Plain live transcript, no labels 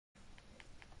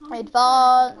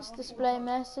Advanced display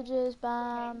messages,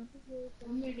 bam.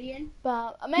 1 million.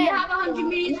 Bam. I Do you mean, have 100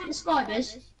 million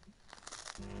subscribers?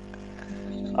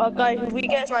 Oh, guys, if we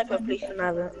get a sniper, please can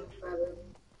have it.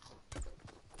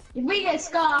 If we get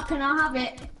Scar, can I have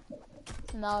it?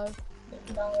 no.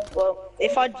 Well,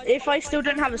 if I still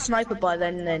don't have a sniper by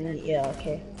then yeah,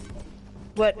 okay.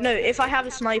 Well, no, if I have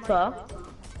a sniper,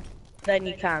 then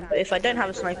you can. But if I don't have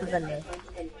a sniper, then no.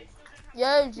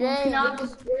 Yo, Can I have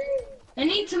James. They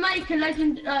need to make a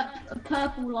legend, a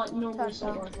purple like normal Turn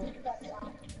song.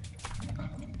 down.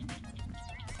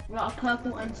 Like a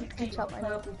purple M16, Catch up,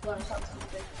 purple plus.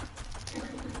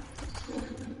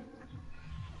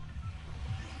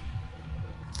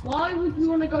 Why would you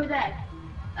want to go there?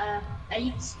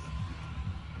 8.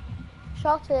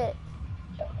 Shot it.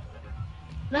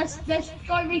 Let's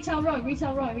go retail row.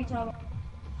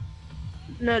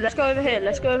 No, let's go over here.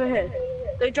 Let's go over here.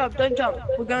 Don't jump.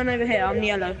 We're going over here. I'm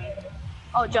yellow.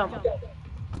 Oh, jump.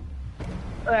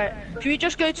 Alright. Should we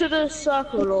just go to the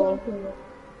circle or?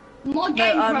 My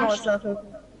game No, I'm not a crashed.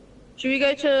 circle. Should we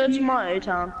go to Tomato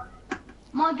Town?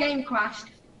 My game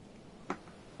crashed.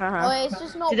 Oh, it's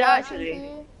just not Did it working actually? for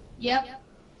you. Yep.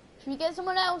 Should we get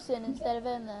someone else in instead of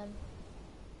him then?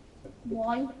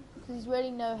 Why? Because he's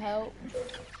really no help.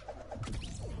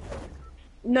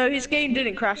 No, his game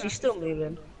didn't crash. He's still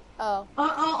moving. Oh.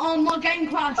 My game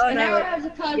crashed. Oh, An no, error wait. has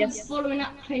occurred Yes. with following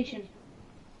application.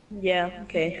 Yeah.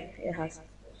 Okay. It has.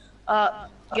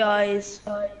 Guys.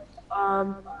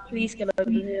 Please get over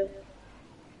here.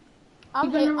 I'm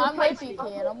You're gonna with replace you, me.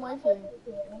 Kian. I'm with you.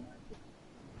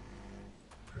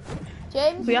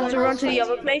 James, We you have to wanna run to the switch?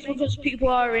 other place because people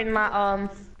are in that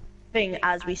thing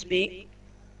as we speak,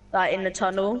 like in the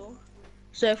tunnel.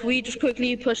 So if we just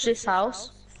quickly push this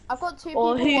house, I've got 2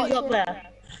 or people who's watching. up there?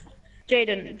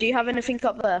 Jaden, do you have anything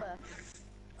up there?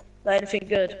 Like anything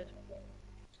good?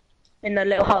 In the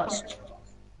little huts?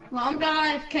 Well, I'm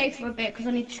going AFK for a bit because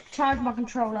I need to charge my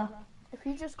controller. If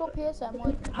you just got PSM,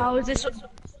 why? How is this,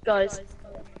 guys?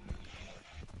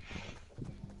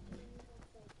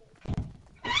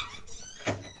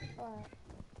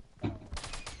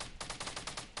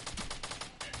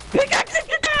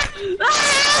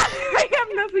 I have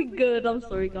nothing good. I'm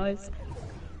sorry, guys.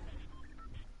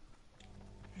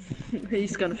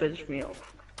 He's gonna finish me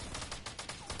off.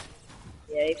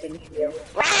 Yeah, he finished me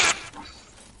off.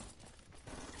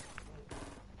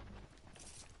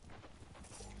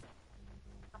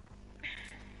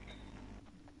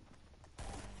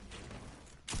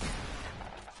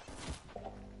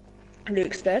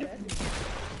 Luke's dead.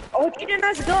 Oh, Jaden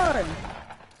has a gun.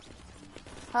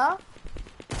 Huh?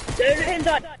 Don't let him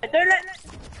die. Don't let.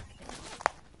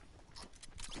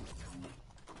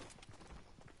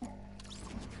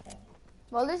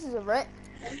 Well, this is a rip.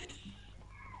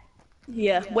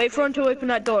 Yeah, wait for him to open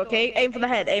that door, okay? Aim for the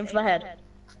head. Aim for the head.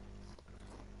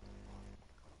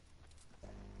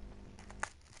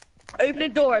 Open the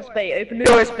door as bait. Open the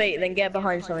door as bait, then get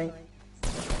behind something.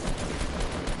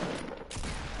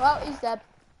 Well, he's dead.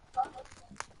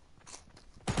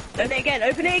 Open it again.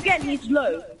 Open it again. He's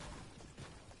low.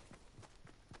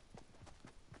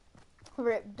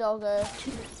 Rip doggo.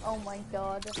 Oh my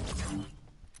god.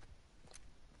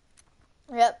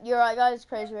 Yep, you're right guys,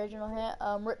 Crazy Original here.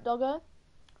 Rip doggo.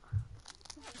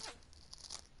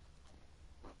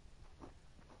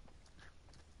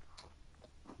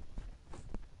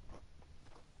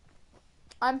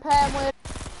 I'm playing with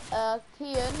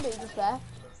Kian, who just left,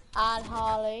 and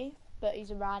Harley, but he's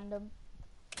a random.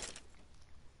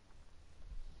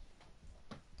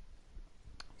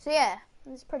 So yeah,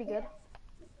 it's pretty good.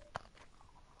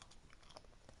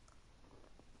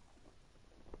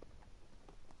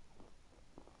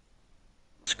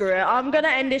 Screw it. I'm gonna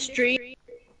end this stream.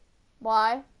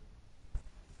 Why?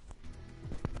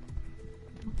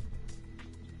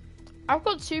 I've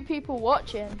got 2 people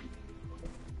watching.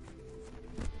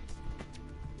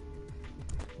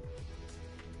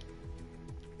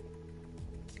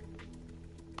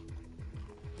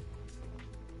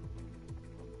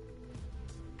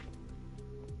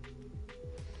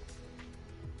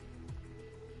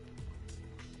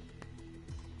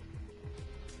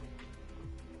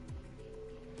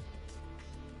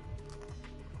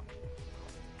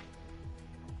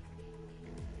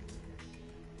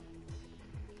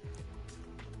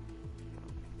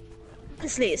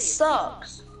 Honestly, it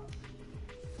sucks.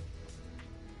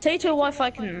 Potato Wi-Fi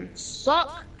can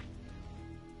suck.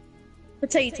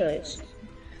 Potatoes.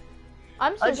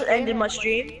 I'm I still just ended streaming. my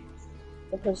stream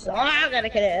because I'm gonna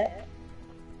get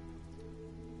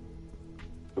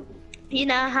it. You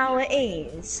know how it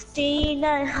is. Do you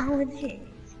know how it is?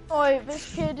 Oi,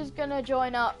 this kid is gonna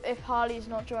join up if Harley's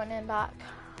not joining back.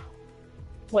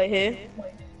 Wait, who?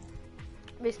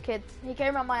 This kid. He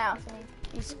came around my house and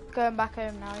he's going back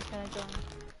home now. He's gonna join.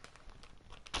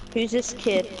 Who's this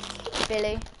kid?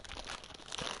 Billy.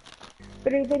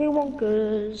 Billy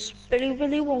Wonkers. Billy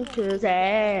Wonkers.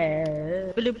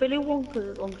 Eh. Billy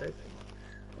Wonkers. Wonkers.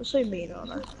 That's so mean,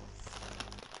 aren't I?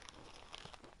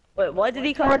 Wait, why did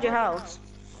he come around your house?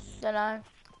 Dunno.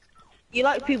 You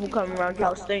like people coming around your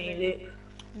house, don't you, Luke?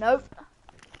 Nope.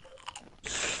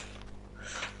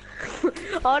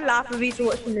 I'll laugh if he's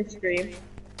watching this stream.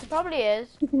 It probably is.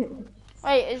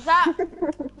 Wait, is that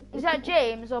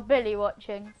James or Billy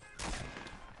watching?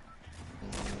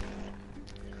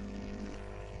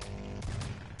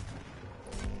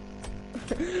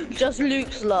 Just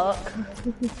Luke's luck.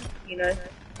 You know.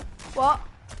 What?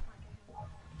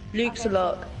 Luke's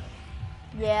luck.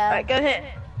 Yeah. Alright, go hit.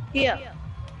 Here.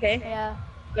 Okay. Yeah.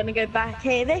 Gonna go back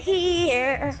over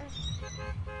here.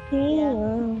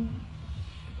 Here.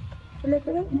 Hello!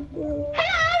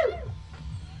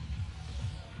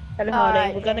 Hello, Harley.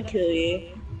 Alright. We're gonna kill you.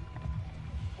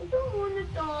 I don't wanna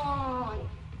die.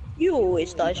 You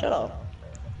always die. Shut up.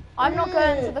 I'm not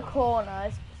going to the corner.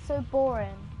 It's so boring.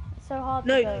 It's so hard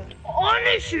to No, go.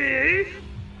 honestly.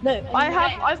 No,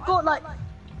 I've got like.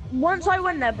 Once I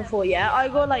went there before, yeah, I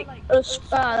got like a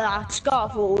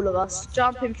scarf for all of us.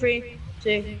 Jump in 3,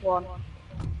 2, 1.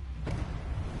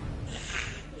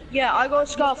 Yeah, I got a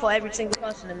scarf for every single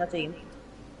person in my team.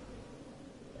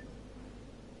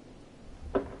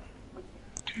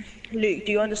 Luke,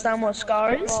 do you understand what a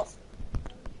scar is? What?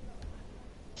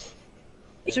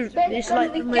 It's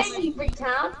like the most... game, you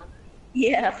retard.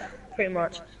 Yeah, pretty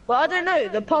much. Well, I don't know.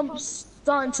 The pump's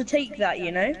starting to take that,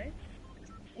 you know.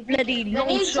 Bloody They long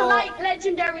need to shot. make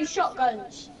legendary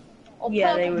shotguns. Or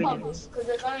Yeah, they purple really do. pumps, because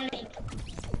there's only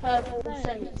purple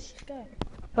semis. Go.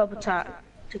 Purple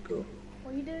tactical.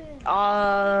 What are you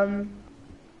doing?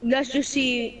 Let's just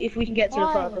see if we can get to the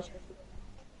Why? farthest.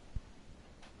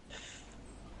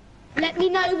 Let me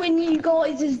know when you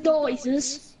guys is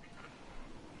dices.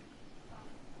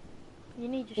 You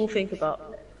need to We'll shoot. think about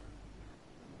it.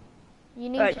 You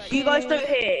need Alright, to you guys shoot. don't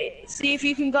hit. See if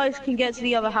you guys can get to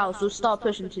the other house. We'll start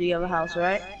pushing to the other house,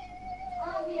 alright?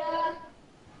 Oh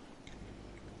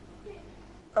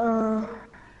yeah.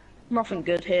 Nothing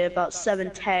good here. About 7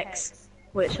 techs,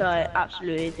 which I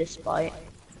absolutely despise.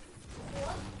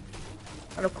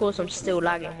 And of course I'm still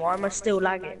lagging. Why am I still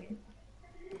lagging?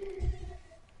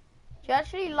 Do you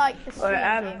actually like the stream?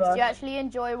 Alright, James? Amber. Do you actually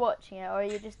enjoy watching it, or are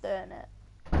you just doing it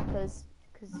because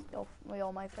we're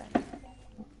all my friends?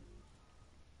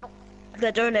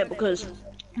 They're doing it because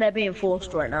they're being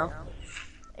forced right now.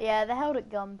 Yeah, they're held at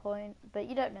gunpoint, but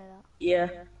you don't know that. Yeah.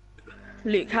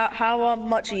 Luke, how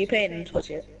much are you paying to watch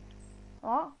it?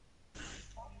 What?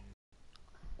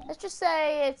 Let's just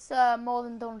say it's more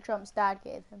than Donald Trump's dad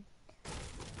gave him.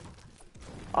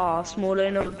 Ah, small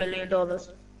loan of $1 billion.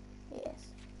 Yes.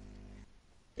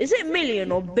 Is it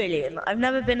million or billion? I've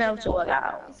never been able to work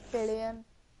out. It's billion.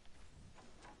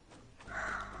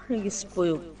 I think it's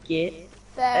spoiled git.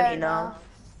 Fair Let me know. enough.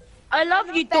 I love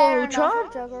you, Fair Donald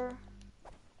enough, Trump. Jugger.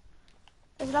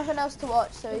 There's nothing else to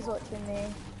watch, so he's watching me.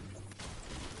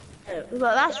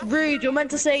 But that's rude. You're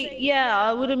meant to say, yeah,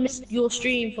 I would have missed your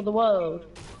stream for the world.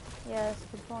 Yeah, that's a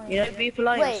good point. You know, be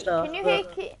polite and Wait, stuff. can you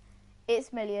but... hear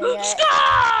It's Million, yeah.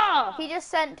 Scar! He just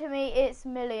sent to me, it's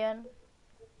Million.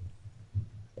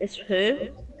 It's who?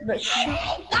 But she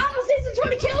That was sister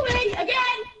trying to kill me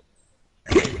again.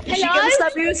 gonna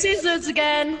stab you with scissors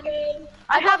again.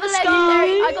 I got have the a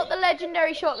legendary. scar. I got the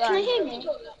legendary shotgun. Can you hear me?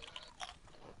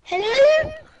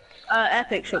 Hello?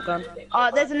 Epic shotgun.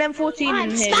 There's an M14 I'm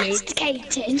in here. Luke.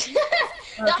 sophisticated.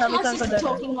 Tell That's me my something sister I don't know.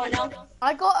 talking right now.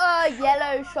 I got a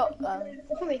yellow shotgun.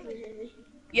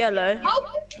 Yellow. How?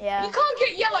 Yeah. You can't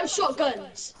get yellow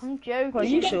shotguns. I'm joking. Are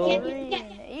you sure? Green.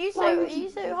 Are you so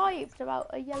hyped about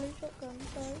a yellow shotgun?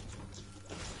 Sorry.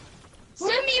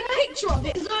 Send me a picture of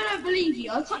it, because I don't believe you.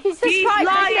 I can't. Jesus He's Christ!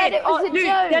 I said lying. it was a Luke,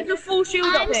 joke. there's a full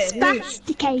shield up here. Luke,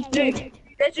 Sophisticated.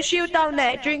 there's a shield down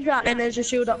there. Drink that, and there's a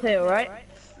shield up here, alright?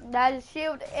 There's a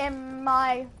shield in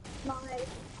my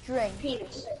drink.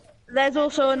 Penis. There's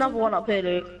also another one up here,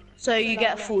 Luke. So you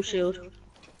get a full shield.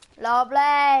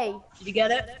 Lovely. Did you get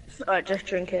it? Alright, just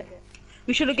drink it.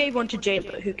 We should have gave one to Jane,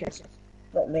 but who cares?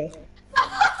 Not me.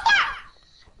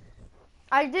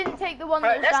 I didn't take the one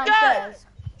that Alright, was let's go. downstairs.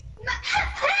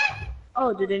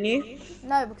 Oh, didn't you?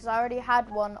 No, because I already had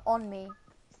one on me.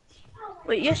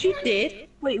 Wait, yes you did.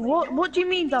 Wait, what do you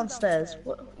mean downstairs?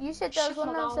 What? You said there was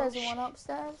one downstairs and one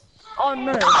upstairs. Oh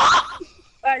no.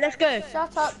 Alright, let's go.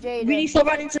 Shut up, Jaden. We need to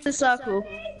run into the circle.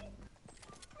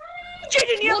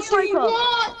 Jaden, you have a What do you sniper!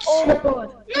 want? Oh my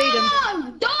god.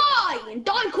 Jaden. No! Die! And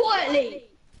die quietly!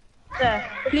 There,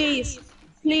 please.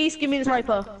 Please give me the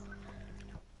sniper.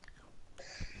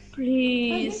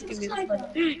 Please give me the sniper.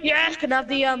 Yes, can I have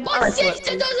the My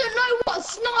sister doesn't know what a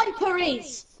sniper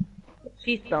is.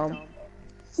 She's dumb.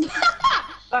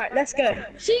 Alright, let's go.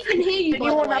 She can hear you, Do by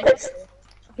you the want way. that?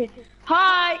 Okay.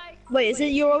 Hi! Wait, is it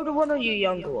your older one or your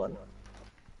younger one?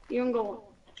 Younger one.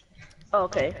 Oh,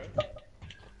 okay.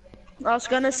 I was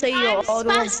gonna say your older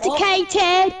one.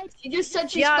 Spasticated. She just said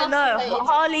she's Yeah, I know. spasticated.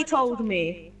 Harley told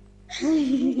me.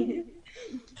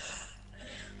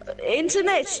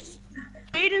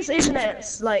 Jaden's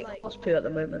internet's like hospital at the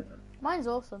moment. Mine's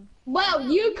awesome. Well,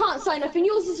 you can't say nothing.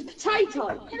 Yours is a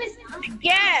potato.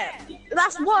 Yeah,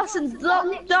 that's worse than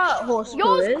dirt hospital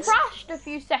Yours is. crashed a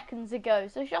few seconds ago,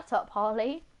 so shut up,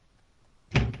 Harley.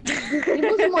 It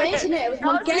wasn't my internet. It was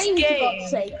my Not this game, for game.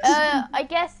 God's sake. I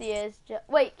guess he is.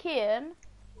 Wait, Kian,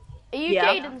 are you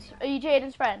Yeah.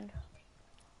 Jaden's friend?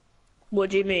 What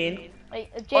do you mean?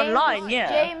 Like, Online, yeah.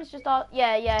 James just asked.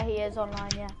 Yeah, he is online.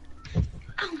 Yeah.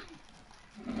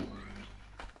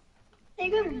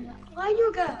 Why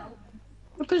you go?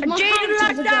 Because my Jaden character's a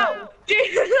lagged girl. out.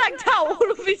 Jaden lagged out.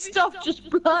 All of his stuff just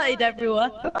blurred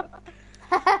everywhere.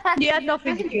 He had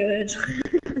nothing good.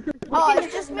 Oh,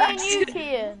 it's just me and you,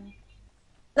 Kian.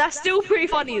 That's still pretty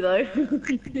funny though.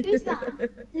 Who's that?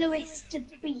 Lewis the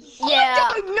Beast. Yeah.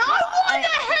 I don't know. Why the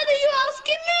hell are you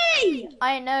asking me?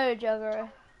 I know, Jugger,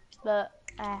 but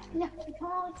No, we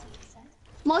can't.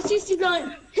 My sister's like,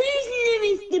 who's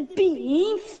Lewis the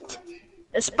Beast?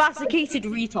 A spasticated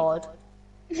retard.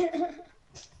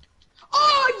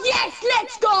 Oh yes,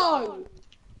 let's go.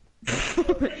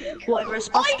 Whatever, a I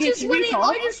just spasticated went in.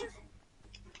 retard.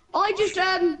 I just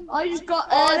got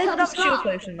Oh, there's double another shield scar.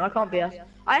 potion. I can't be asked.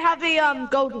 I have a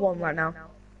gold one right now,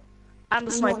 and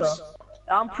the sniper. Nice.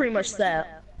 I'm pretty much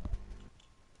there.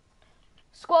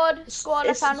 squad. I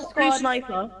It's found a blue squad.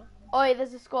 sniper. Oi,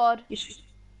 there's a squad.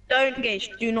 Don't engage.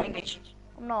 Do not engage.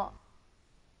 I'm not.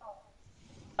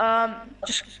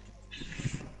 Just.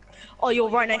 Oh, you're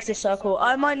right next to the circle.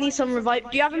 I might need some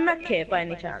revive. Do you have a med kit by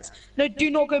any chance? No,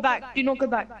 do not go back. Do not go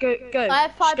back. Go. I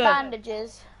have 5 Just go.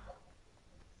 bandages.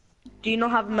 Do you not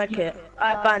have a med kit?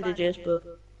 I have bandages, but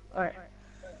alright.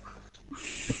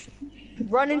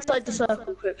 Run inside the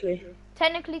circle quickly.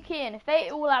 Technically, Kian, if they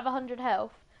all have 100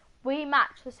 health, we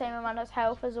match the same amount of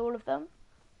health as all of them.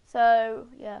 So,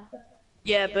 yeah.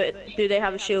 Yeah, but do they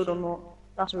have a shield or not?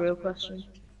 That's a real question.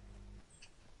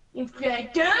 If they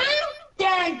do,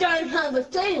 they don't have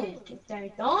a shield. If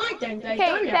they don't, then they Okay,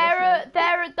 don't have a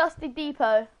they're at Dusty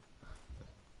Depot.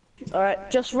 Alright,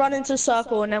 just run into the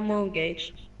circle and then we'll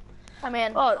engage. I'm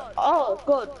in. Oh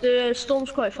god, the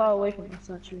storm's quite far away from us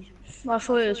actually. I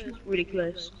thought it was really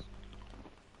close.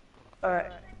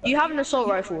 Alright. You have an assault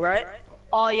rifle, right?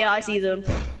 Oh yeah, I see them.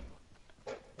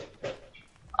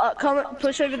 Come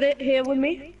push over there here with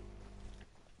me.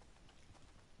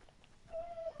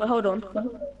 Wait, hold on.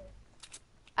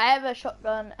 I have a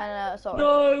shotgun and an assault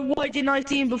rifle. No, why didn't I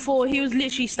see him before? He was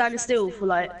literally standing still for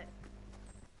like...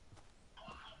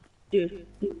 Dude,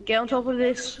 get on top of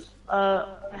this.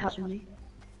 House with me.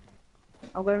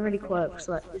 I'm going really quiet because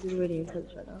like this is really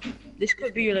intense right now. This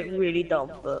could be like really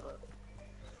dumb, but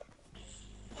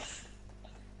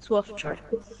it's worth a try.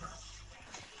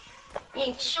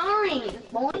 It's sorry,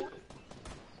 boy.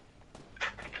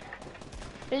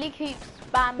 Billy keeps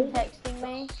spam texting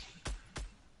me.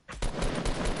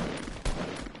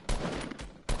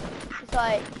 It's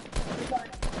like,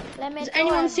 let me Has join.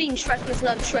 anyone seen Shrekker's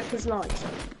Love, Shrekker's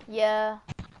Life? Yeah.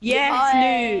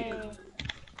 Yes, Luke.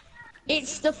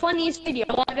 It's the funniest video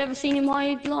I've ever seen in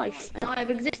my life, and I have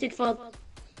existed for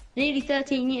nearly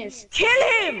 13 years. Kill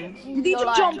him! Did he You're just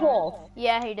lying. jump off?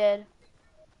 Yeah, he did.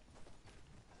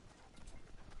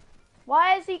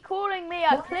 Why is he calling me?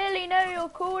 I clearly know you're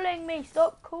calling me.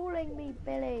 Stop calling me,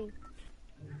 Billy.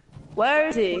 Where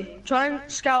is he? Try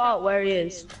and scout out where he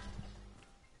is.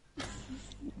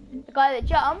 The guy that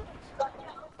jumped?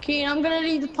 Keen, I'm gonna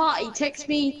leave the party. Text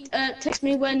me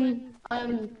when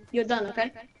you're done,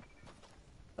 okay?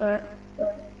 Alright.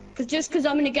 Cause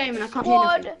I'm in a game and I can't hear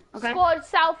Squad, nothing. Okay. squad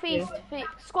southeast.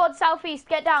 Squad southeast.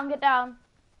 Get down, get down.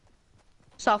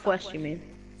 Southwest, you mean?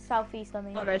 Southeast, I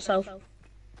mean. Oh no, south.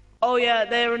 Oh yeah,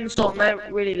 they're in the storm.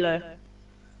 They're really low.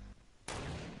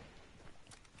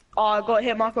 Oh, I got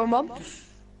hit marker on bomb.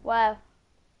 Where?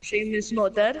 Shame it's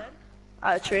not dead.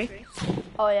 At a tree.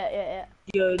 Oh yeah.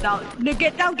 Yo, down. No,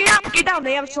 get down, get down.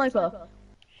 They have a sniper.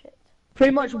 Shit.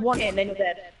 Pretty much one hit and then you're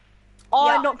dead. Oh,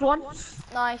 Yeah. I knocked one.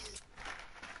 Nice.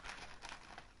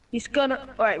 He's gonna.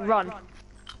 Alright, run.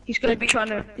 He's gonna be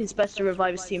trying his best to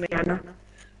revive his teammate right now.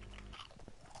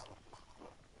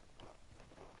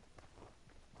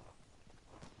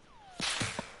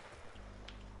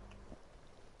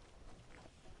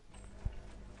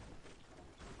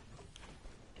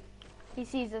 He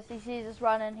sees us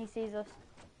running, he sees us.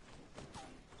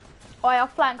 Alright, I'll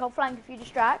flank if you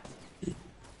distract.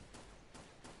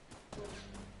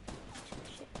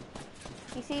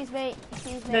 He sees me.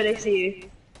 No, they see you.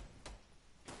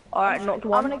 Alright, knocked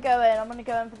one. I'm gonna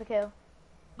go in for the kill.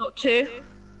 Knocked two.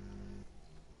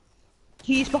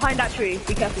 He's behind that tree,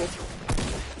 be careful.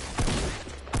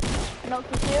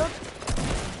 Knocked the shield.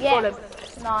 Got Yeah, him.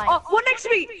 nice. Oh, one next to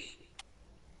me!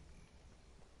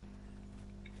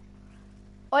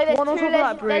 Oh, One on top of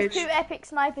that there's bridge. 2 epic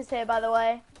snipers here, by the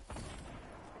way.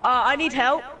 I need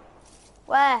help.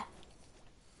 Where?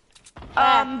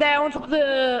 They're on top of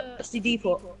the CD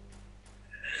port.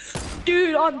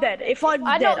 Dude, I'm dead. If I'm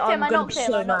dead, I'm gonna be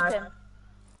so mad.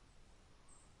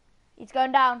 He's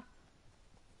going down.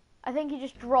 I think he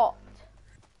just dropped.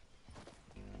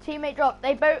 Teammate dropped.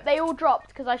 They all dropped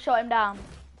because I shot him down.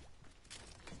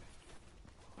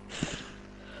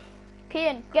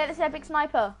 Kian, get this epic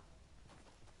sniper.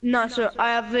 No, sir, I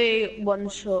have the one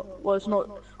shot. Was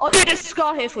not. Oh, dude, there's a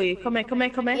scar here for you. Come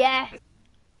here. Yeah.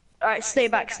 Alright, stay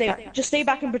back. Just stay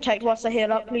back and protect whilst I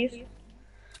heal up, please.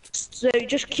 So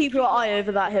just keep your eye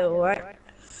over that hill, alright?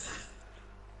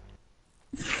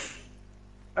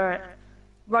 Alright.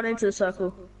 Run into the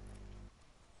circle.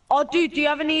 Oh, dude, do you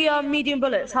have any medium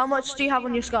bullets? How much do you have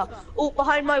on your scar? Oh,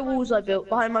 behind my walls I built.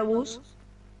 Behind my walls.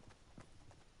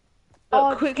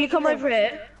 Look, quickly come over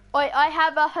here. I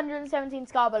have 117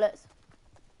 scar bullets.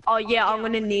 Oh, yeah, I'm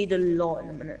gonna need a lot in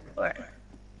a minute. Alright.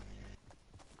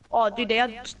 Oh, dude, they had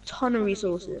a ton of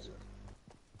resources.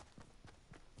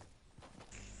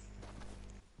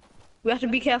 We have to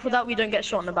be careful that we don't get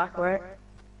shot in the back, right?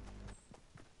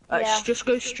 Alright, Yeah. just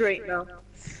go straight now.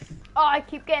 Oh, I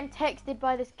keep getting texted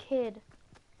by this kid.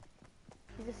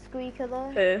 He's a squeaker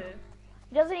though. Who?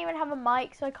 He doesn't even have a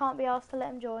mic, so I can't be asked to let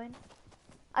him join.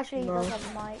 Actually, he No. does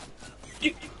have a mic.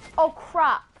 Dude, Oh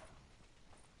crap!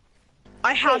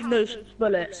 I have no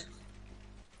bullets.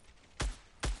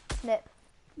 Snip.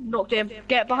 Knocked him.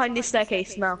 Get behind this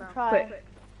staircase now. Try. Quick.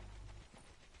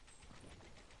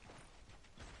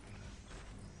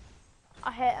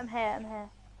 I'm here.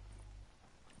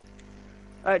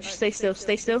 Alright, just stay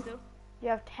still. You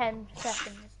have 10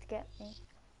 seconds to get me.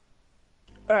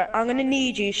 Alright, I'm gonna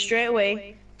need you straight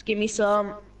away to give me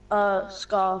some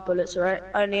scar bullets, alright?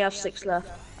 I only have 6 left.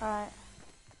 Alright,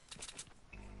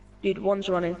 Dude, one's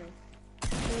running.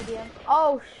 medium.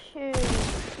 Oh shoot!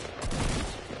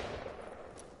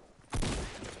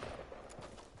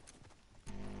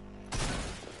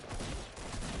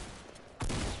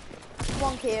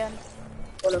 One Kian.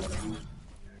 Got him.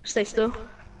 Stay still.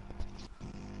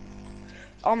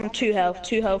 I'm on 2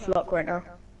 health lock right now.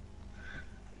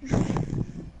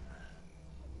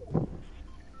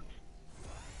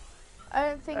 I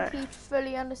don't think he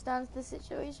fully understands the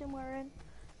situation we're in.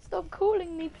 Stop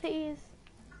calling me, please.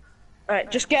 Alright,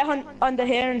 just get under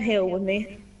here and heal with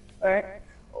me. Alright?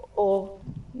 Or,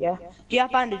 yeah. Do you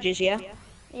have bandages, yeah?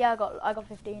 Yeah, I got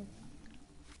 15.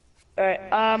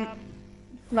 Alright,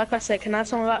 like I said, can I have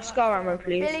some of that scar ammo,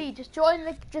 please? Billy, just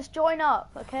join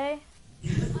up, okay?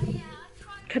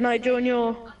 Can I join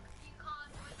your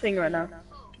thing right now?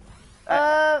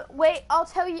 Wait, I'll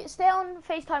tell you. Stay on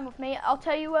FaceTime with me. I'll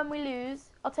tell you when we lose.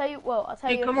 I'll tell you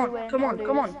Hey, if come we on, win come or on, lose.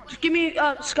 come on. Just give me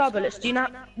scar bullets. Do you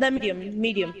not? They're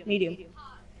medium.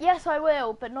 Yes, I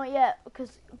will, but not yet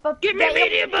because. But Give me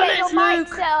medium bullets, Get your mic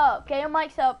Luke. set up. Get your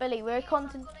mic set up, Billy. We're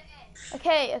content.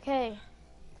 Okay.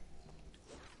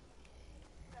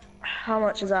 How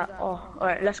much is that? Oh,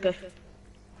 alright, let's go.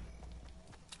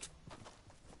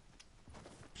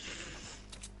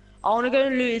 I want to go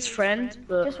and loot his friend,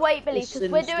 but Just wait, Billy, it's because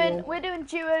in we're the doing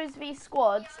store. duos v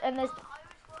squads, and there's.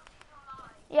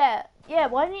 Yeah.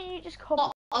 Why didn't you just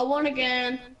call? I won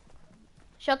again.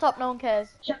 Shut up. No one cares.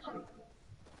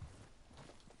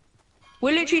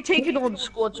 We're literally taking on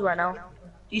squads right now. Do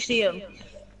you see him?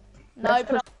 No.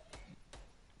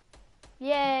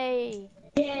 Yay.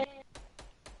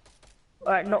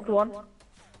 Alright, knocked one.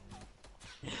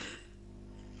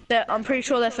 I'm pretty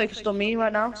sure they're focused on me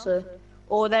right now, so...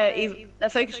 Or they're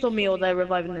focused on me or they're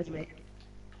reviving with me.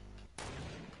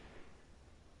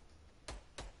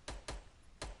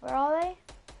 Where are they?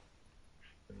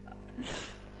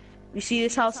 You see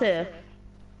this house here?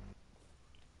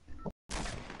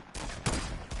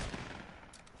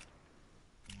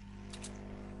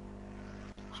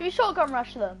 Should we shotgun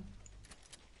rush them?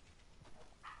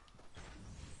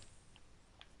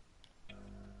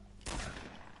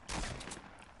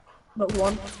 Not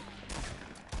one.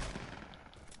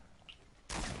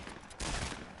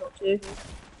 Not two.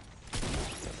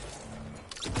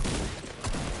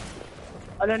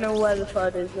 I don't know where the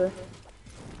third is though.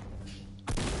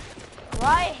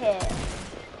 Right here.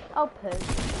 Oh, poo.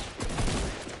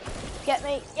 Get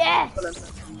me. Yes!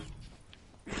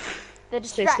 The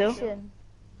Stay still. distraction.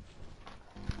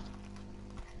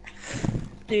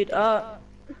 Dude, I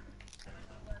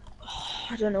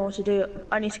don't know what to do.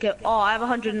 I need to get. Oh, I have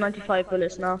 195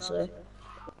 bullets now, so.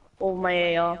 Or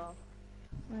my AR.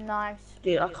 Nice.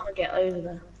 Dude, I can't get over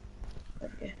there.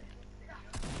 Okay.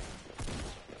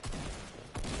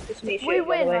 It's me If we shooting,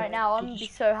 by the win way. right now, I'm gonna be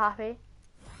so happy.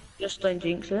 Just don't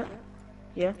jinx it.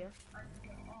 Yeah.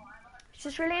 It's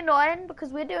just really annoying because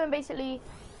we're doing basically.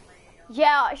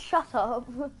 Yeah, shut up.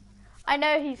 I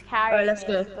know he's carrying let's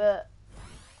go. but.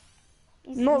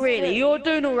 Not he's really. good. You're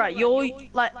doing alright. You're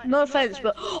like, no offense,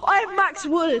 but I have max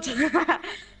wood.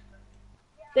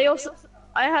 They also.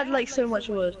 I had like so much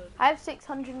wood. I have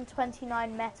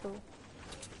 629 metal.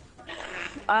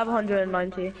 I have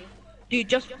 190. Dude,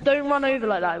 just don't run over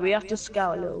like that. We have to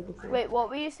scout a little before. Wait, what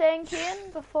were you saying,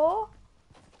 Kian, before?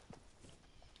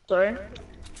 Sorry.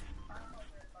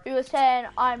 You were saying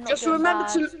I'm not Just doing remember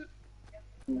bad. to.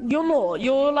 You're not.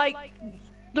 You're like.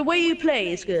 The way you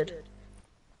play is good.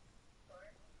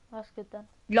 That's good then.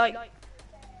 Like.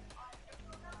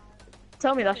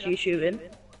 Tell me that's you shooting.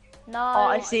 No. Oh,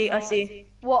 I see. I see.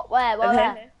 What? Where? Where? Okay.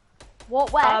 Where?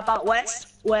 What? Where? About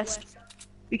west. West.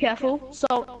 Be careful.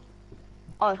 So.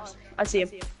 Oh, I see him.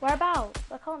 Whereabouts?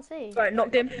 I can't see. Right,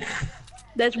 knocked him.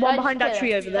 There's one behind that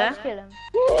tree over there. Kill him.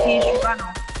 He's ran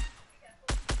off.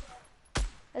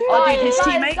 There's Oh, guy, dude, his there's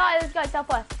guy, teammate. there's guy, there's guy,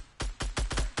 southwest.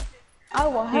 I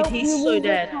will Dude, help he's you so with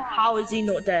dead. it. How is he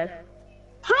not dead?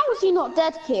 How is he not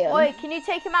dead, Kian? Oi, can you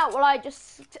take him out while I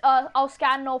just, I'll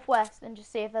scan northwest and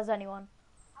just see if there's anyone.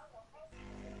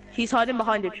 He's hiding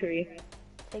behind a tree.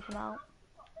 Take him out.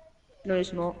 No,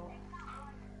 he's not.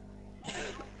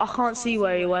 I can't see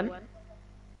where he went.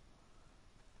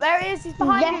 There he is, he's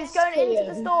behind you, he's Yes, going into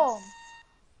the Kian. storm.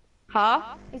 Huh?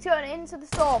 He's going into the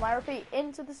storm, I repeat,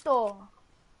 into the storm.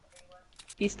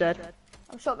 He's dead.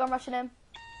 I'm shotgun rushing him.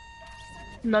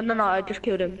 No, I just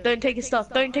killed him. Don't take his stuff.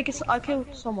 Don't take his. I killed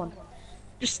someone.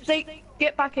 Just stay.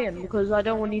 Get back in because I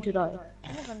don't want you to die.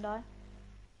 I'm not gonna die.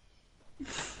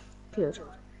 Good. Well,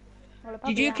 I Did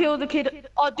probably you am. kill the kid?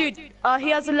 Oh, dude. He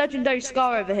has a legendary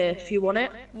scar over here. If you want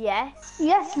it. Yes.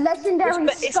 Yes, legendary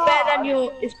It's better than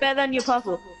your. It's better than your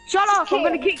purple. Shut up! I'm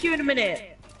gonna kick you in a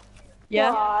minute.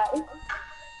 Yeah. Why?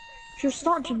 You're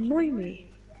starting to annoy me.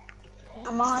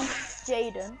 Am I?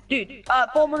 Jaden. Dude,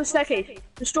 bottom of the staircase.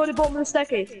 Destroy the bottom of the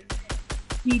staircase.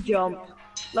 He jumped.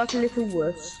 Like a little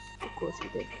wuss. Of course he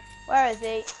did. Where is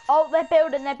he? Oh, they're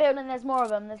building, there's more of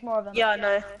them, Yeah, I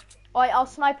know. Alright, I'll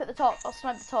snipe at the top,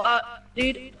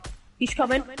 Dude, he's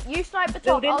coming. You snipe the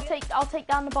top, building. I'll take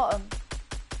down the bottom.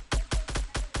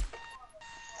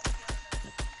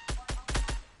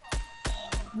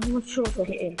 I'm not sure if I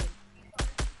hit him.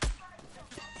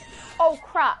 Oh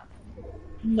crap.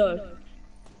 No.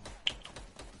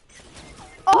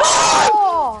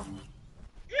 Oh!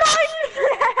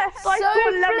 Nice! I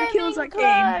got 11 kills that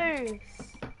game.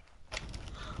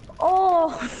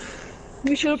 Oh,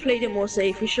 we should have played it more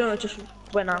safe. We should have just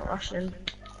went out rushing.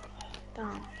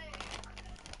 Damn.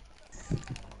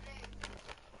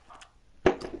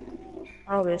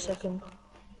 I'll be a second.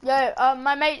 Yo,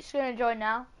 my mate's gonna join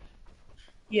now.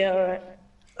 Yeah, alright.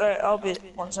 Alright, I'll be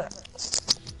 1 sec.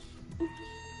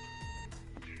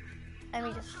 Let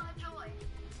me just.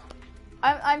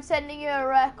 I'm sending you a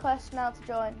request now to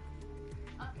join.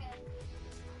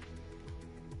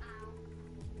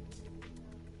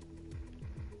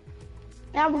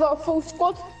 Now we've got a full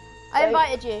squad. I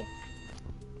invited you.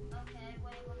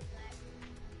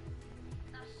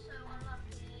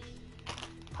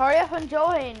 Hurry up and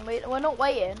join. We're not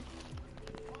waiting.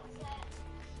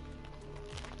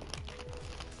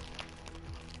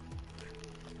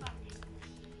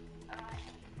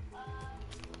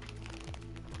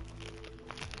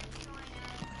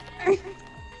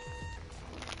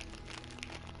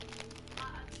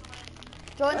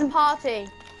 Join the party.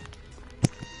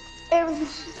 It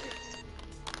was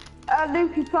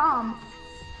Lukey Plum.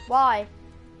 Why?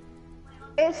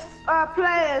 If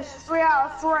players 3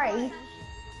 out of 3,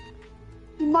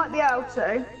 you might be able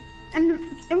to. And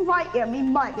invite him, you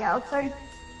might be able to.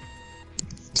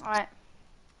 Alright.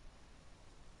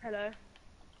 Hello.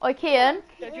 Oi, Kian.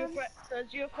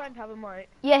 Does your friend have a mic?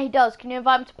 Yeah, he does. Can you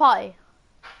invite him to party?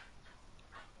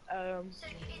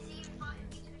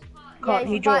 Can't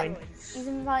he join? He's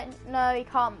inviting. No, he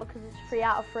can't because it's 3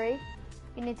 out of 3.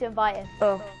 You need to invite him.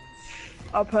 Oh,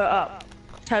 I'll put it up.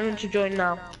 Tell him to join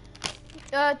now.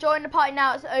 Join the party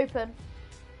now. It's open.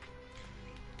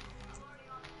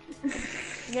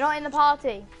 You're not in the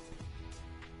party.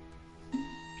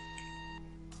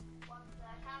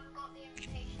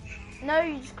 No,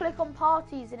 you just click on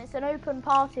parties and it's an open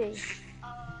party.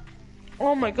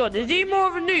 Oh my god, is he more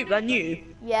of a noob than you?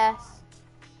 Yes.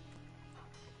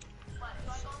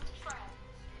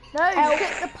 No, you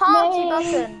click the party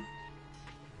button.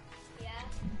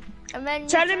 And then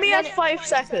Telling me he has 5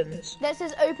 seconds. That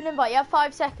says open invite. You have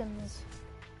 5 seconds.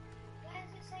 Where does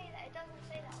it say that? It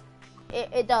doesn't say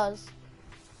that. It does.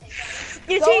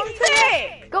 Is he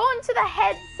thick? Go on to the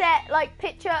headset like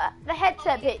picture, the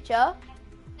headset picture.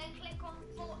 Then click on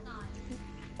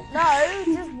Fortnite.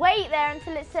 No, just wait there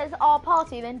until it says our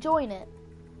party, then join it.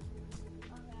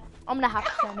 I'm gonna have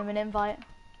to send him an invite.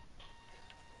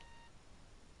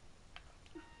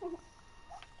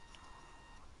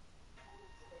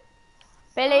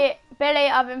 Billy,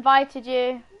 I've invited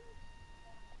you.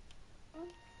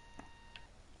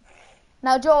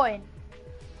 Now join.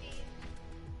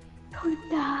 Oh,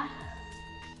 Dad.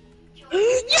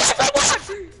 Yes, I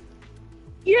won!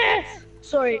 Yes!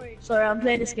 Sorry, I'm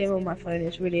playing this game on my phone.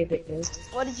 It's really addictive.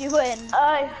 What did you win?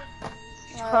 I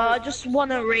just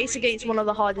won a race against one of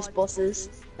the hardest bosses.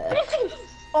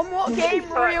 On what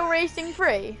game? Real Racing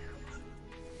 3?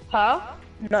 Huh?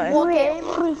 No. What game?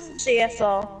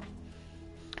 CSR.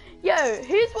 Yo,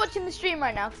 who's watching the stream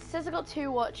right now? 'Cause it says I got 2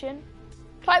 watching.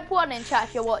 Type 1 in chat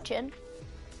if you're watching.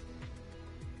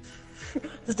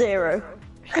 0.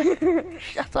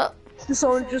 Shut up.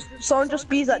 Someone just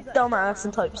be that dumbass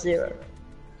and type 0.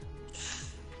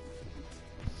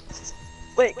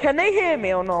 Wait, can they hear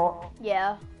me or not?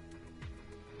 Yeah.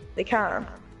 They can.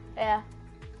 Yeah.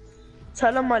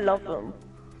 Tell them I love them.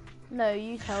 No,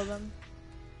 you tell them.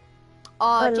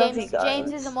 I Oh, love you guys.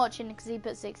 James isn't watching because he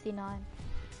put 69.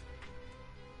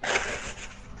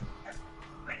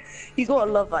 You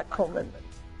gotta love that comment.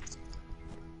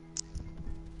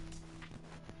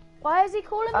 Why is he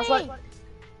calling me? Like,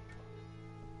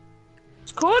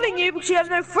 it's calling you because you have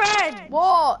no friends.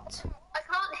 What? I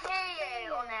can't hear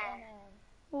you on it.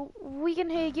 Well, we can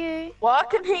hear you. Well, I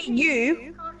can hear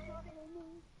you.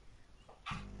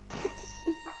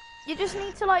 You just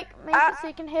need to like make it so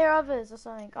you can hear others or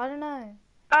something. I don't know.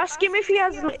 Ask him if he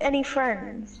has any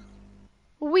friends.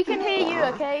 Well, we can hear you,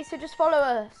 okay? So just follow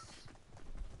us.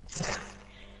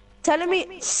 Tell him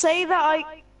say that I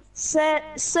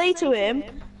say to him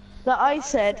that I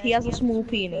said he has a small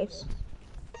penis.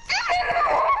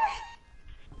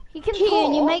 He can Can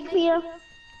talk. you make me a...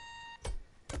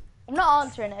 I'm not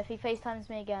answering it if he FaceTimes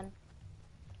me again.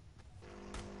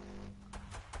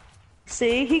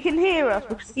 See, he can hear us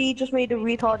because he just made a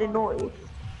retarded noise.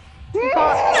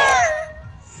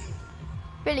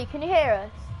 Billy, can you hear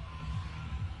us?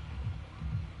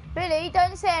 Billy,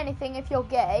 don't say anything if you're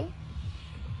gay.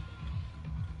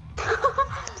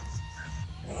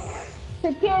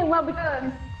 So, Kieran, what are we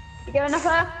doing? You going up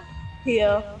there?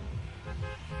 Here.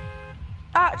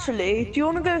 Actually, do you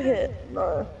want to go here?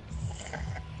 No.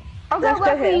 Let's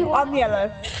go here. I'm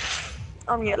yellow.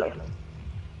 I'm yellow.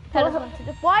 Tell us what to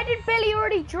do. Why did Billy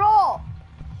already drop?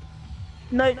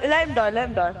 No, let him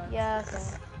die. Yeah, okay.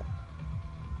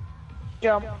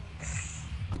 Jump.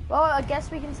 Well, I guess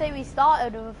we can say we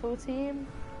started with a full team.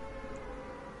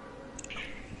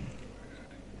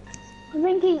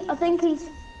 I think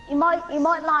he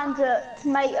might land at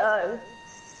tomato.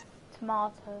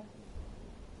 Tomato.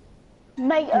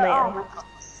 Tomato. Oh my god.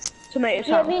 Tomato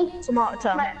Yeah, town. me- Tomato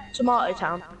town. Tomato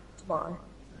town. Tomato.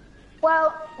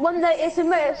 Well, it's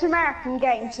American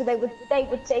game, so they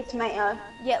would say tomato.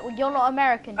 Yeah, well, you're not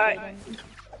American, Alright. Jaden.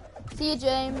 See you,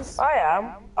 James. I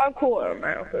am. I'm quarter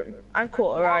American. I'm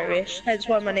quarter Irish. Hence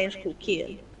why my name's called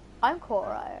Kian. I'm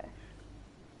quarter Irish.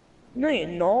 No, you're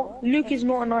not. Luke is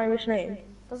not an Irish name.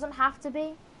 Doesn't have to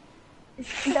be.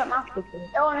 You don't have to.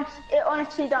 It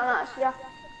honestly don't actually have to.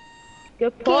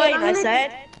 Good point, I'm I gonna-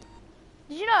 said.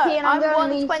 Did you know Kian, I'm I'm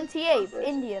going to 128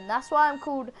 Indian? That's why I'm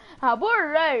called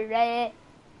Haburare.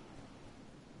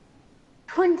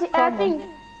 20. I think.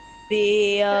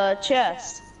 B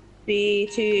chest. B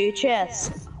to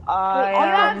chest. I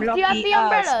am Do you have lucky the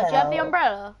umbrella? as Do you have the hell.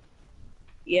 umbrella?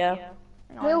 Yeah.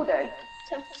 Will do.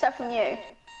 Except from you.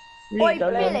 Luke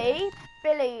doesn't.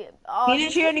 Billy. He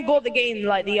literally only got the game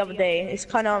like the other day. It's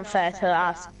kind of unfair to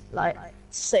ask, like,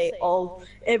 say, oh,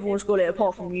 everyone's got it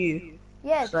apart from you.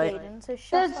 Yeah, It's like- Jaden. So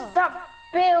shut There's up. that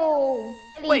Bill.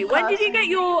 Wait, when did you get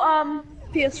your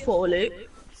PS4, Luke?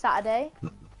 Saturday.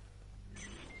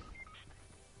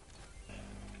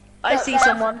 I see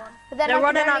someone. But then They're I could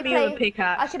running only at me with a play-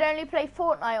 pickaxe. I could only play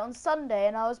Fortnite on Sunday,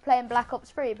 and I was playing Black Ops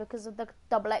 3 because of the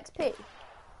double XP.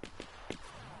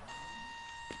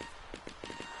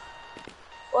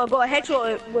 Oh, I got a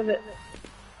headshot with it.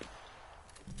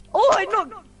 Oh, I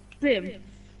knocked him.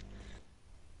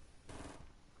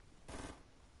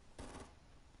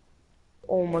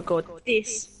 Oh my god,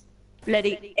 this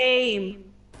bloody aim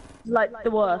like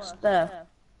the worst. There.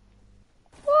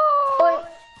 Wait,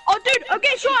 Oh, dude, I'm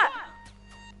getting shot.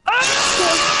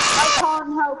 I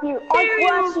can't help you.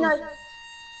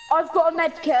 I've got a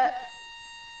med kit.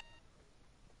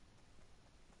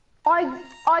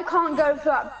 I can't go for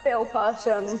that Bill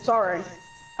person. I'm sorry.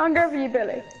 I'll go for you,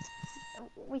 Billy.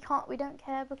 We don't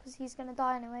care because he's gonna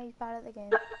die anyway. He's bad at the game.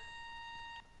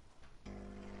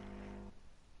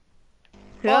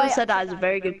 Whoever said that is a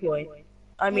very good point.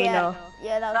 I mean, yeah,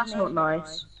 that was that's me. not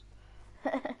nice.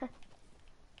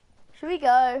 Should we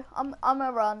go? I'm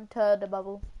gonna run to the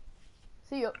bubble.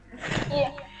 See you.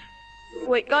 Yeah.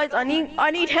 Wait, guys, I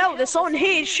need help. There's someone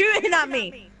here shooting at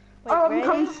me. Wait, I'm really?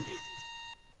 coming.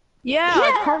 Yeah,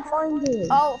 I can't find him.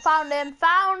 Oh, found him.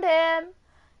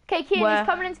 Okay, Kian, Where? he's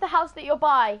coming into the house that you're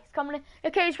by. He's coming in.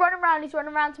 Okay, he's running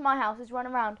around to my house. He's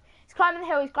running around. He's climbing the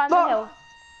hill,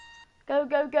 Go,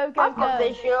 I've got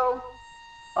visual.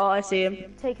 Oh, I see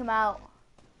him. Take him out.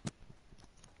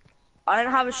 I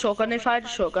don't have a shotgun. If I had a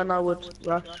shotgun, I would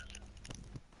rush.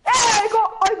 Hey,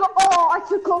 I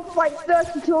took off like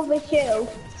 32 of his shield.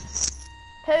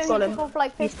 Who? He Got him. took off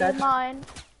like He's 50 of dead. mine.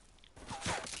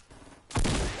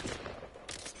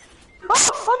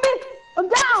 Oh, I'm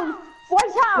down.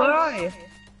 White House. Where are you?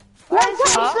 White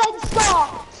House said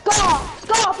Scar,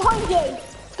 behind you.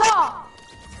 Scar.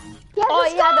 Oh,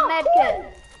 he had a med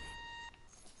kit.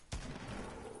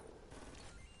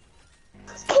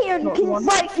 Kieran, Not can one.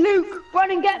 fight Luke.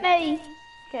 Run and get me.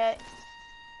 Okay.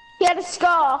 He had a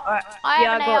scar. Alright. I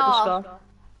Yeah, have I an got AR. the scar.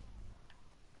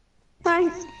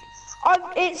 Thanks. I'm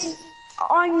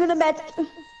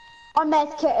med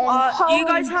kitting. Do you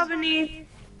guys have any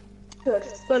Good.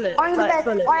 bullets? I'm gonna Like,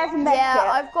 bullets? I have a med Yeah, kit.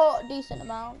 I've got a decent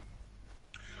amount.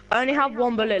 I only have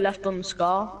 1 bullet left on the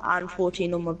scar and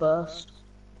 14 on my burst.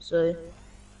 So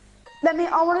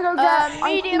I wanna go get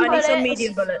Medium I need some bullets.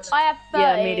 medium bullets. I have 30.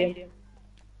 Yeah, medium.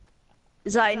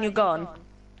 Is that in your gun?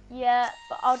 Yeah,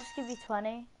 but I'll just give you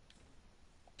 20.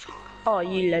 Oh,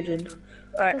 you legend.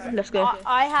 Alright, let's go.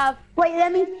 I have. Wait,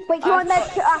 can I I've med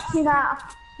got- kit after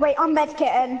that? Wait, I'm med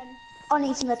kitting. I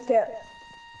need some med kit.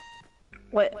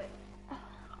 Wait.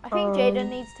 I think Jaden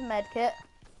needs to med kit.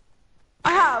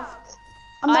 I have.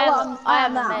 I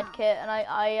have a med kit, and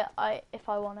I if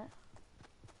I want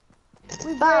it.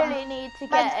 We really need to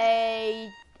get a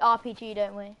RPG,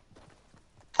 don't we?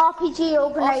 RPG or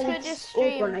Oscar grenades. just or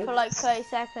streamed grenades. for like 30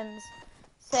 seconds,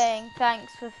 saying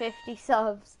thanks for 50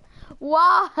 subs.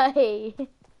 Why?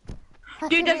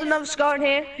 Dude, there's another scar in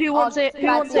here. Who wants it? Who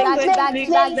wants Bagsy, it? Quick, Bagsy,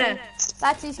 Luke, Bagsy. there.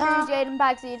 Bagsy, screw Jaden,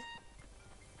 Bagsy.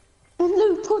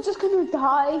 Luke, we're just gonna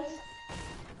die.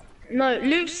 No,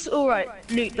 Luke's alright.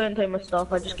 Luke, don't take my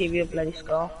stuff. I just gave you a bloody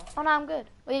scar. Oh no, I'm good.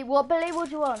 Wait, what, Billy? What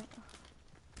do you want?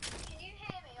 Can you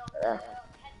hear me on the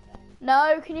headphone?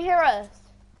 No, can you hear us?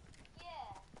 Yeah.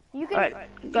 You can. Alright,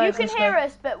 guys, You can let's hear go.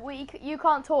 us, but you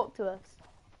can't talk to us.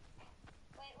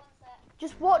 Wait one sec.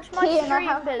 Just watch my Ian, I stream,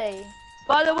 have- Billy.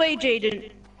 By the way,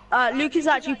 Jaden, Luke is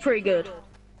actually pretty good.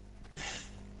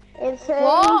 It's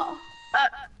What?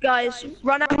 Guys,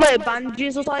 run out of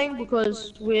bandages or something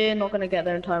because we're not gonna get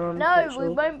there in time. I'm No, pretty we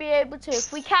sure. won't be able to.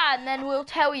 If we can, then we'll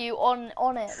tell you on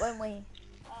it, won't we?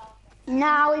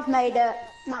 Now we've made it.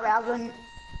 No, we haven't.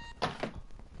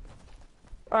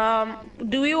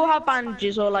 Do we all have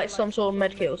bandages or like some sort of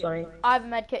med kit or something? I have a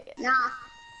med kit. Nah.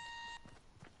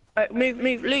 Alright, move,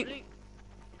 Luke.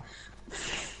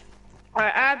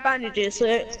 Alright, I have bandages,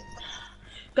 so...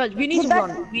 Guys, we need to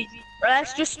run.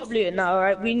 Let's just stop looting now,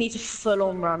 alright? We need to full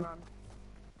on run.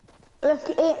 Look,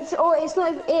 it's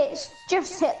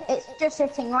just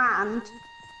hitting land.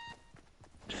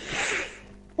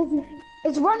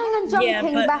 It's running and jumping Yeah,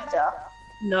 but- better.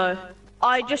 No.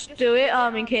 I just do it,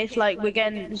 in case, like, we're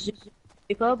getting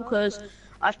super, because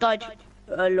I've died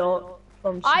a lot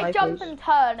from snipers. I jump and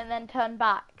turn and then turn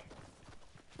back.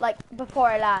 Like, before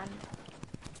I land.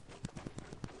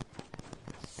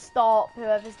 Stop,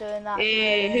 whoever's doing that.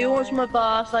 Yeah, who wants my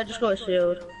burst? I just got a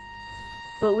shield.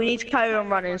 But we need to carry on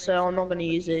running, so I'm not gonna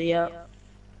use it yet.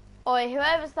 Oi,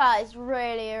 whoever's that is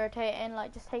really irritating.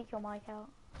 Like, just take your mic out.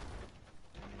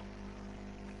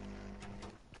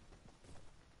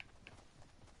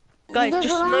 Guys, just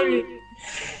slowly... Do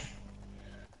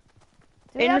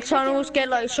we In the have tunnels, get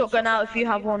like a shotgun out if you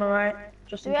have one, alright?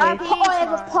 Just in Do we have case. I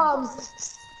have a pump.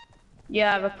 Yeah,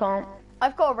 I have a pump.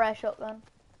 I've got a rare shotgun.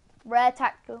 Rare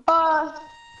tactical.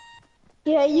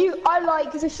 Yeah, I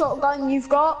like the shotgun you've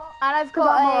got. And I've I'm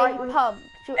got a alright with- pump.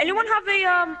 Anyone have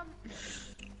a,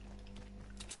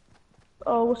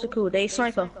 Oh, what's it called? A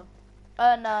sniper?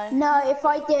 No. No, if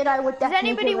I did, I would Does definitely.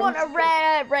 anybody do want it. a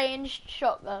rare ranged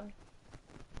shotgun?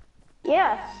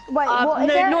 Yes. Wait, what is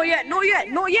no, it? not yet, not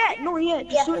yet, not yet, not yet.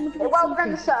 Just Yes, do it in the well, we're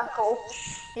in the circle.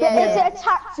 Yeah, But is yeah. it a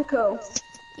tactical?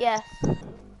 Yes. Bam,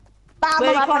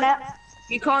 But I'm having it.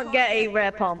 you can't get a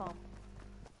rare pump.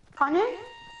 Can you?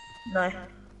 No.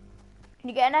 Can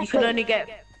you get an You can echo? only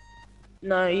get...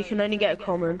 No, you can only get a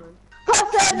common.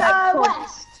 Person,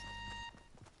 west.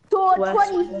 Toward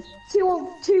West. 22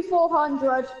 to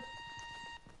 400.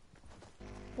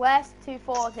 West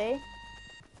 240.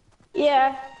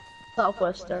 Yeah.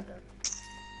 Southwestern.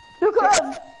 Look at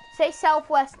him. Say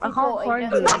southwest I can't 240.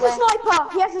 find don't him. say He has a west.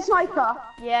 sniper. He has a sniper.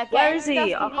 Yeah, get Where into is he?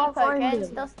 Dusty I can't Depot, find get him.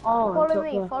 into Dusty. Oh, follow it's up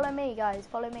me, there. follow me, guys,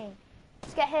 follow me.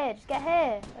 Just get here, just get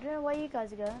here. I don't know where you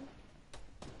guys are going.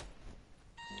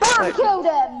 Bam, killed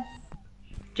him.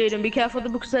 Jaden, be careful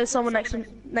because there's someone next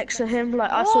to him.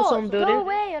 Like I saw What? someone building. Go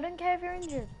away, I don't care if you're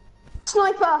injured.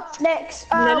 Sniper, next.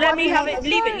 No, let me working have on it. this.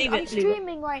 Leave No, it, leave I'm it, leave it.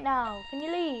 streaming right now. Can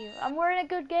you leave? We're in a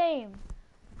good game.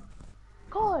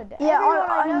 God, Yeah, everyone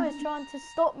I know I'm- is trying to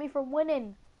stop me from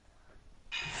winning.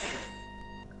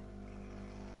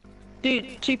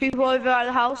 Dude, 2 people over at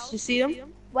the house. You see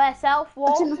them? Where, south, It's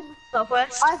what? in-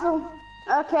 Southwest. I feel,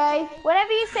 okay.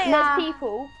 Whenever you say Nah. there's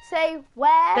people, say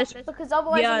where, There's- because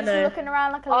otherwise Yeah, I I'm just know. looking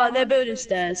around like a Oh, lemon. they're building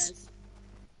stairs.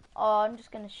 Oh, I'm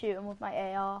just gonna shoot them with my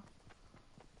AR.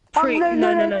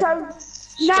 No. Don't. Nah,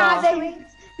 Stop.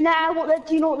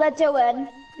 do you know what they're doing?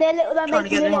 They're Trying to making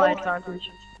get a the high little. advantage.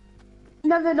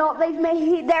 No, they're not. They're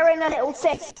in a little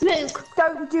thing. Luke,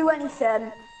 don't do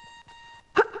anything.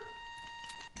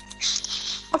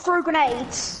 I threw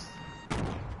grenades.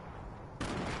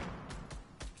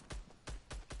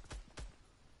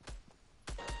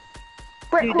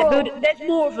 Brick Dude, wall. there's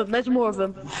more of them. There's more of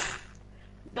them.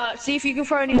 See if you can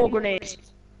throw any more grenades.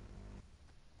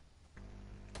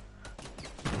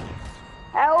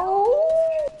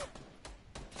 Oh.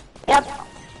 Yep.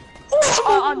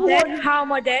 Oh, I'm dead. How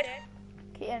am I dead?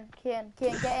 Get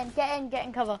in, get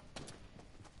in cover.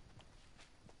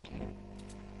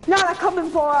 No, they're coming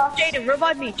for us. Jaden,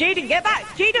 revive me. Jaden, get back.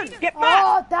 Jaden, get back.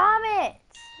 Oh, damn it!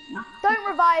 Don't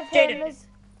revive him. Jaden. There's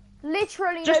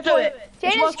literally Just no do point. it.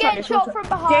 It's Jaden's one getting turn, it's one shot turn. from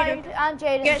behind, Jaden, and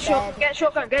Jaden's Get shot. dead. Get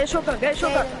shotgun. Get shotgun. Get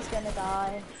shotgun. Jaden's gonna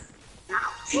die.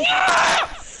 We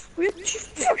have 2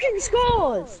 fucking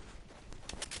scores.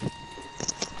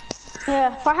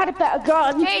 Yeah, if I had a better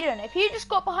gun. Jaden, if you just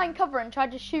got behind cover and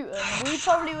tried to shoot him, we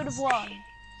probably would have won.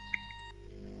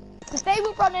 Because they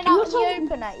were running out in the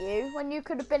open at you when you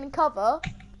could have been in cover.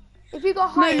 If you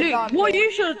got No, high Luke, advantage. what you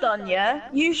should have done, yeah?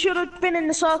 You should have been in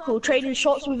the circle trading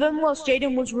shots with them whilst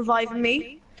Jaden was reviving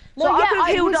me. So No, I yeah, could have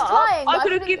I healed was up. trying, but I I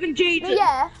could have couldn't- given Jaden. No,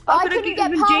 yeah, but I could have couldn't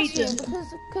get given past you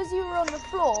Jaden. because you were on the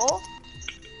floor.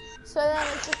 So then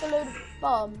it's just a load of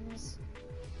bombs.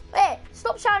 Wait,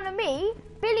 stop shouting at me.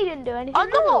 Billy didn't do anything. I'm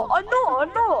did he?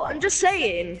 not. I'm just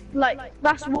saying. Like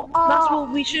that's what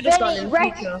we should have done in the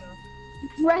Ready, future.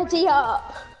 Ready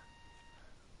up.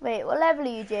 Wait, what level are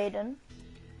you, Jaden?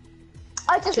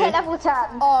 I just hit level 10.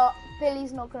 Oh,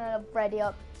 Billy's not gonna ready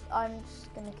up. I'm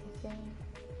just gonna kick him.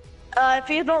 If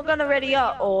he's not gonna ready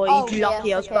up, or Oh, he's lucky,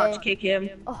 yes, I was about okay. to kick him.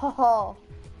 Oh.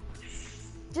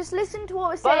 Just listen to what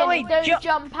we're By the saying way, and don't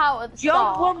jump out at the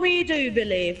Jump start. when we do,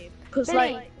 Billy. Because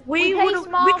Billy, like we placed could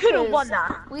have markers. won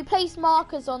that. We placed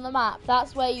markers on the map.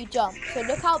 That's where you jump. So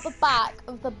look out the back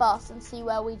of the bus and see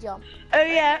where we jump. Oh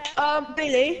yeah,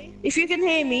 Billy, if you can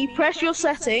hear me, press your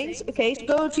settings. Okay, so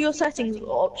go to your settings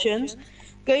options.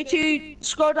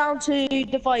 Scroll down to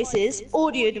devices,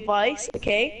 audio device.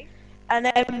 Okay, and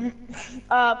then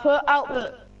put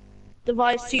output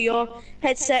device to your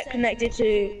headset connected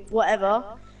to whatever,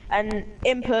 and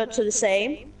input to the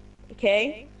same.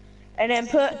 Okay, and then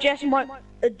put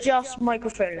adjust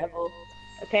microphone level.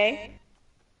 Okay,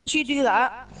 once you do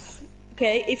that,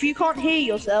 okay, if you can't hear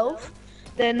yourself,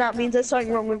 then that means there's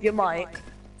something wrong with your mic.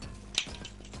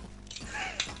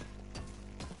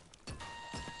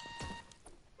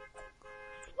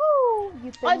 Woo!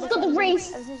 I just got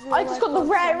the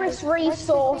rarest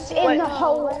resource in the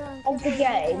whole of the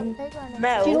game.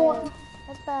 Mel. Do you know what?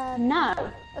 That's bad.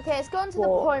 No. Okay, it's gotten to the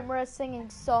What? point where I'm singing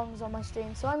songs on my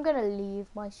stream, so I'm gonna leave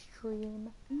my stream.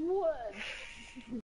 What?